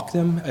can mock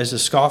them, as the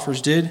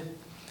scoffers did.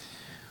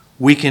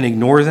 We can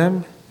ignore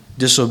them,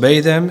 disobey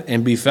them,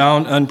 and be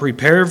found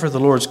unprepared for the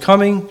Lord's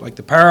coming. Like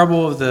the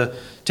parable of the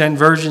 10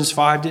 virgins,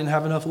 5 didn't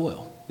have enough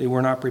oil. They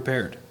were not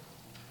prepared.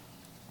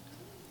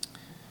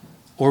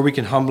 Or we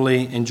can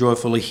humbly and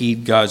joyfully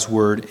heed God's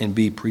word and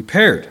be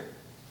prepared.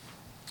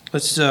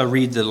 Let's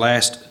read the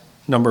last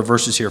number of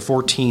verses here,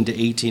 14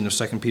 to 18 of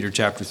 2 Peter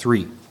chapter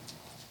 3.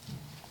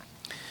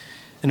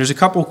 And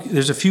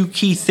there's a few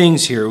key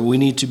things here we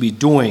need to be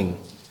doing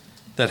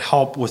that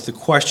help with the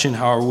question,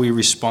 how are we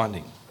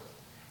responding?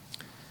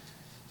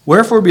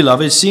 Wherefore,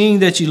 beloved, seeing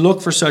that ye look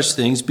for such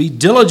things, be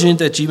diligent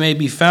that ye may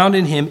be found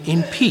in him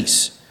in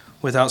peace,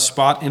 without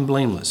spot and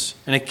blameless.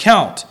 And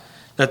account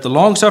that the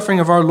longsuffering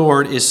of our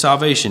Lord is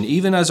salvation,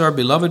 even as our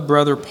beloved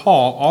brother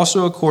Paul,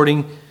 also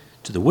according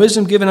to the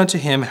wisdom given unto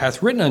him,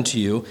 hath written unto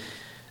you,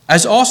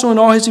 as also in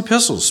all his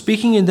epistles,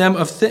 speaking in them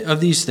of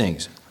these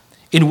things,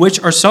 in which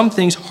are some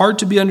things hard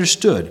to be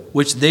understood,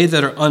 which they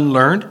that are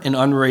unlearned and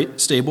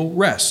unstable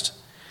wrest,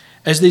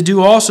 as they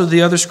do also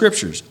the other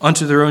scriptures,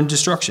 unto their own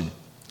destruction.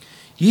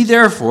 Ye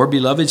therefore,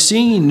 beloved,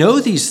 seeing ye know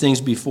these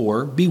things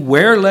before,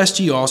 beware lest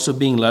ye also,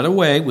 being led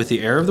away with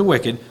the error of the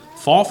wicked,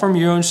 fall from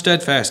your own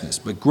steadfastness,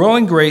 but grow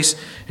in grace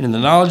and in the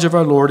knowledge of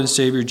our Lord and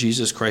Savior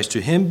Jesus Christ. To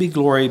him be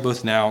glory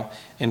both now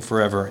and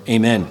forever.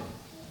 Amen.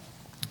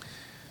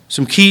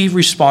 Some key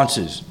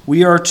responses.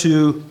 We are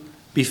to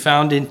be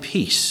found in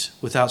peace,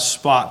 without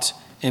spot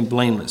and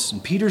blameless.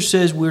 And Peter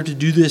says we're to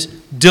do this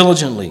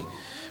diligently,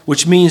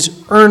 which means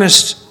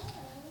earnestness,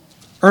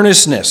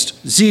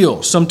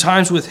 zeal,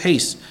 sometimes with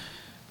haste.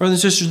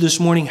 Brothers and sisters, this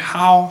morning,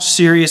 how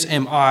serious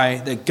am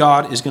I that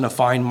God is going to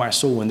find my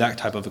soul in that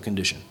type of a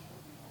condition?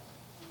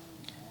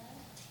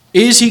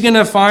 Is he going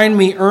to find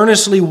me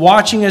earnestly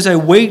watching as I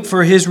wait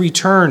for his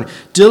return,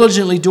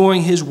 diligently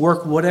doing his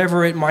work,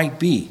 whatever it might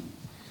be?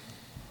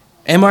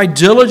 Am I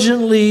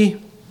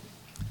diligently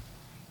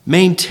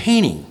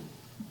maintaining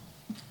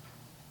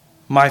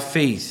my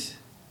faith,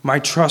 my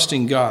trust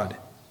in God,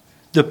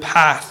 the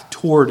path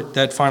toward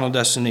that final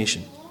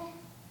destination?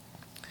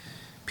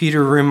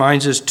 Peter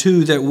reminds us,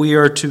 too, that we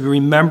are to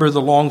remember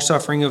the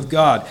long-suffering of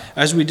God.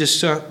 As we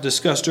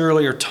discussed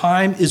earlier,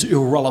 time is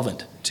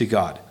irrelevant to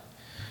God.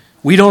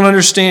 We don't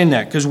understand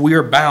that because we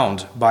are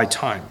bound by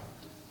time.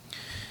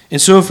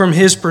 And so from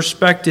his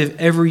perspective,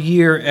 every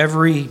year,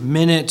 every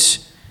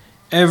minute,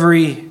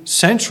 every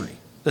century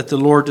that the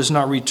Lord does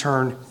not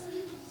return,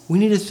 we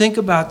need to think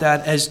about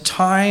that as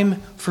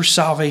time for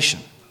salvation,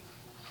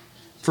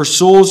 for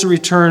souls to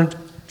return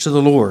to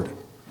the Lord.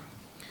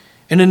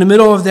 And in the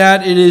middle of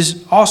that, it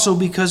is also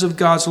because of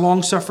God's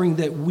long-suffering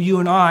that you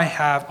and I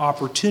have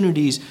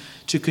opportunities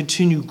to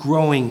continue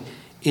growing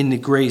in the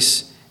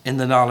grace and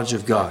the knowledge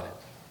of God.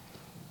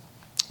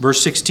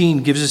 Verse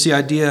 16 gives us the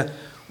idea,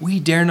 we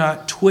dare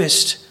not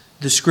twist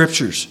the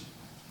scriptures.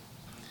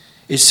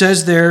 It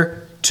says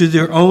there, to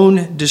their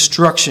own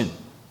destruction.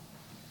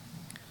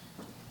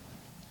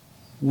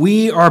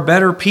 We are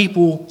better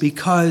people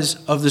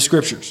because of the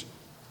scriptures.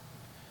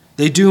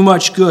 They do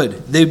much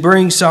good. They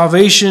bring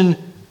salvation,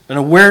 an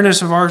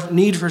awareness of our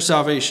need for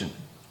salvation.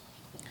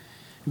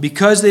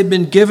 Because they've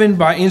been given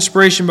by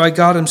inspiration by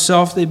God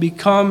himself, they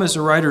become, as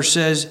the writer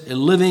says, a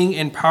living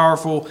and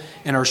powerful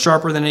and are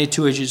sharper than a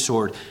two-edged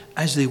sword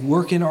as they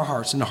work in our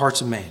hearts, in the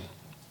hearts of man.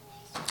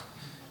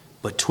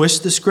 But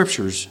twist the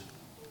scriptures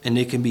and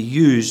they can be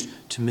used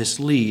to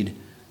mislead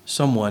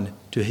someone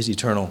to his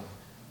eternal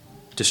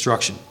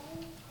destruction.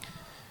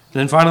 And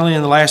then finally,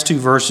 in the last two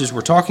verses,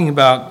 we're talking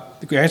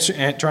about trying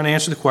to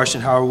answer the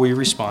question, how are we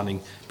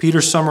responding?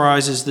 Peter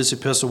summarizes this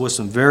epistle with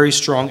some very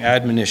strong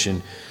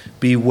admonition.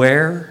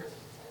 Beware,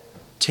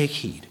 take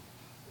heed.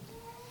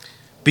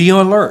 Be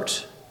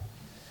alert.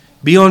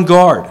 Be on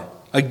guard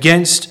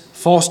against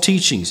false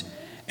teachings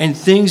and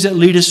things that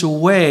lead us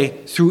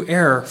away through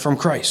error from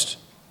Christ.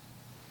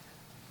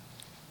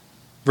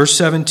 Verse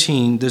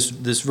 17,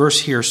 this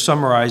verse here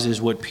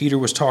summarizes what Peter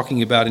was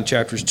talking about in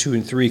chapters 2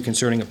 and 3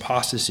 concerning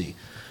apostasy,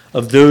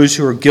 of those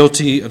who are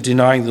guilty of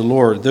denying the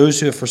Lord, those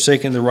who have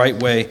forsaken the right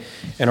way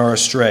and are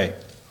astray.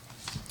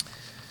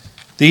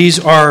 These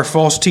are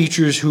false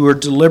teachers who are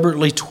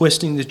deliberately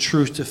twisting the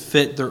truth to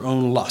fit their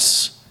own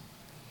lusts,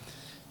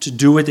 to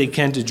do what they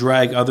can to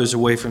drag others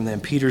away from them.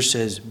 Peter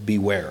says,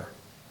 beware.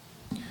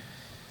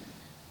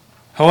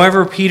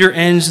 However, Peter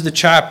ends the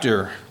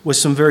chapter with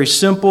some very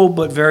simple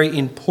but very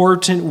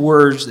important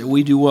words that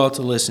we do well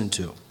to listen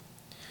to.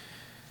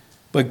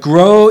 But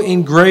grow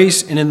in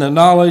grace and in the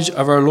knowledge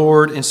of our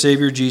Lord and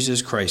Savior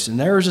Jesus Christ. And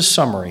there is a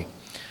summary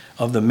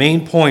of the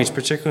main points,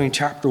 particularly in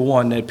chapter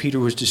 1, that Peter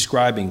was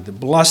describing, the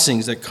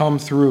blessings that come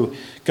through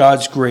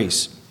God's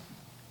grace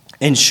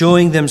and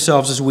showing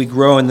themselves as we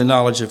grow in the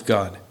knowledge of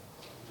God.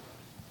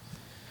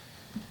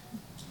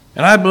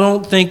 And I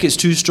don't think it's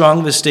too strong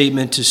of a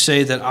statement to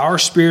say that our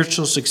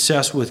spiritual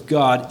success with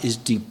God is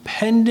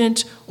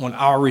dependent on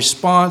our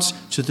response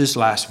to this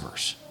last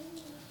verse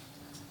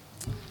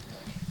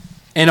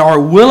and our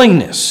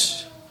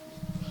willingness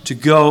to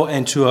go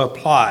and to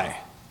apply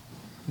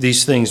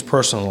these things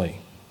personally.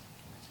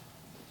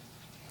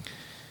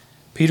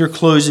 Peter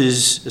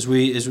closes,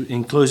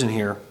 in closing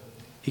here,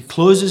 he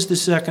closes the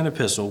second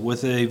epistle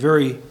with a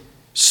very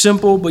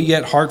simple but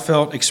yet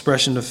heartfelt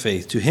expression of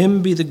faith. To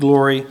him be the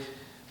glory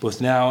both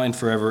now and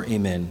forever.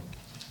 Amen.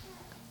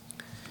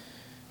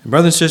 And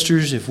brothers and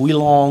sisters, if we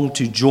long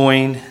to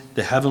join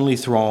the heavenly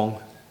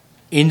throng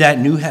in that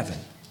new heaven,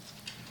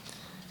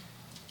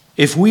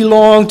 if we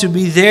long to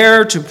be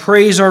there to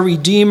praise our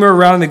Redeemer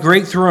around the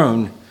great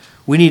throne,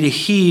 we need to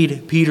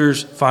heed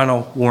Peter's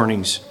final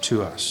warnings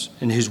to us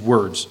in his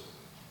words.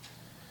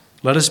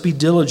 Let us be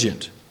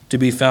diligent to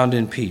be found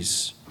in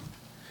peace.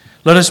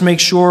 Let us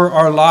make sure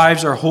our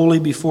lives are holy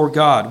before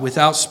God,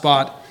 without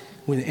spot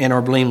and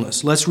are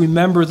blameless. Let's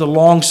remember the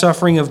long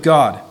suffering of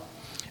God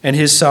and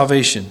his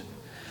salvation.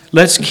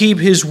 Let's keep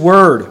his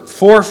word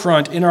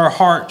forefront in our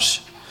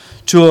hearts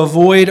to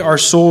avoid our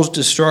soul's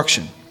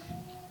destruction.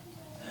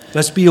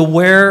 Let's be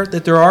aware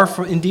that there are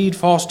indeed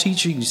false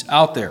teachings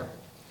out there,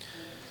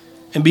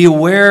 and be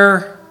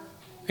aware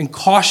and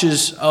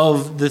cautious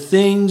of the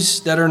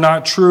things that are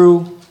not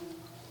true,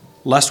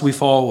 lest we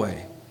fall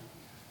away.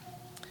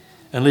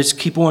 And let's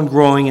keep on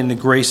growing in the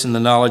grace and the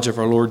knowledge of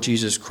our Lord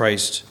Jesus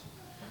Christ,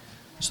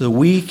 so that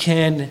we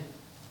can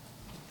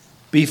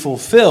be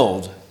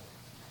fulfilled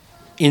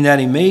in that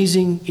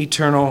amazing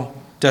eternal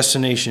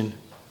destination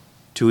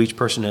to each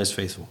person that is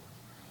faithful.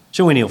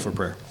 Shall we kneel for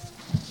prayer?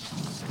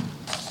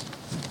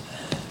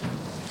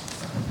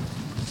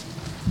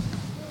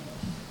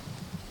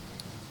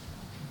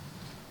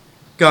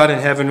 God in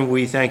heaven,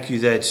 we thank you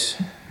that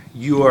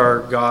you are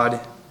God,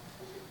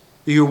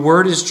 that your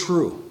word is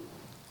true,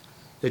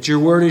 that your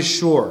word is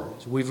sure.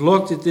 As we've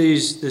looked at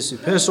this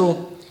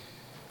epistle,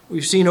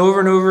 we've seen over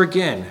and over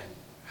again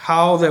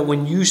how that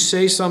when you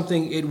say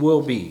something, it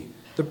will be.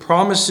 The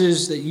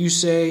promises that you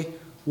say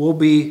will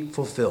be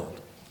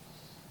fulfilled.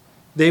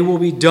 They will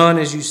be done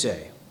as you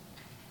say.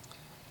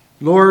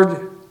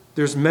 Lord,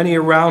 there's many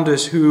around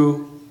us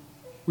who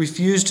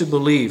refuse to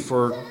believe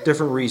for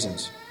different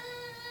reasons.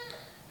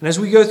 And as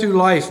we go through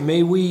life,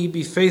 may we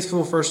be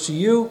faithful first to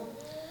you,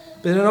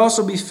 but then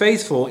also be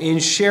faithful in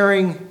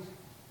sharing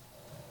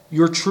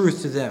your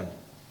truth to them.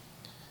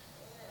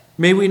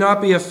 May we not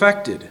be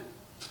affected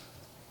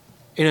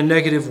in a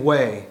negative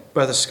way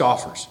by the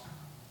scoffers,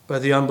 by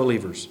the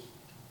unbelievers.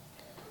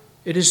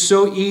 It is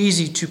so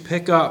easy to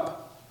pick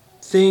up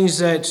things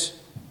that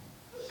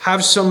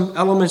have some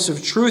elements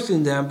of truth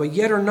in them, but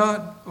yet are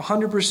not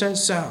 100%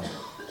 sound,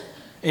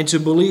 and to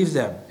believe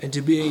them, and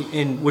to be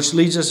in which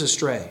leads us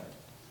astray.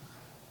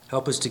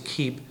 Help us to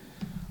keep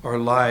our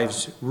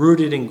lives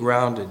rooted and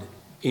grounded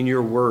in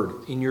your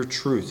word, in your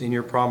truth, in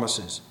your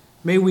promises.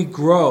 May we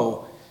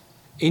grow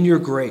in your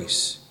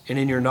grace and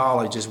in your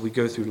knowledge as we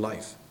go through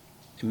life.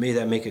 And may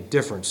that make a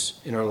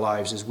difference in our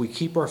lives as we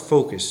keep our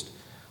focus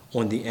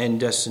on the end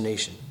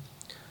destination.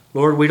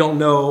 Lord, we don't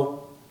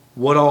know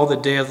what all the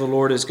day of the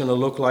Lord is going to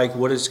look like,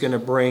 what it's going to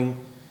bring.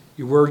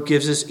 Your word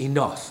gives us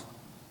enough.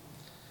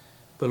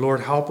 But Lord,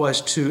 help us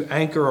to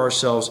anchor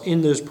ourselves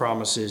in those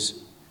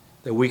promises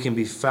that we can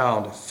be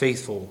found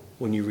faithful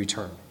when you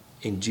return.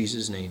 In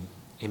Jesus' name,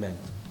 amen.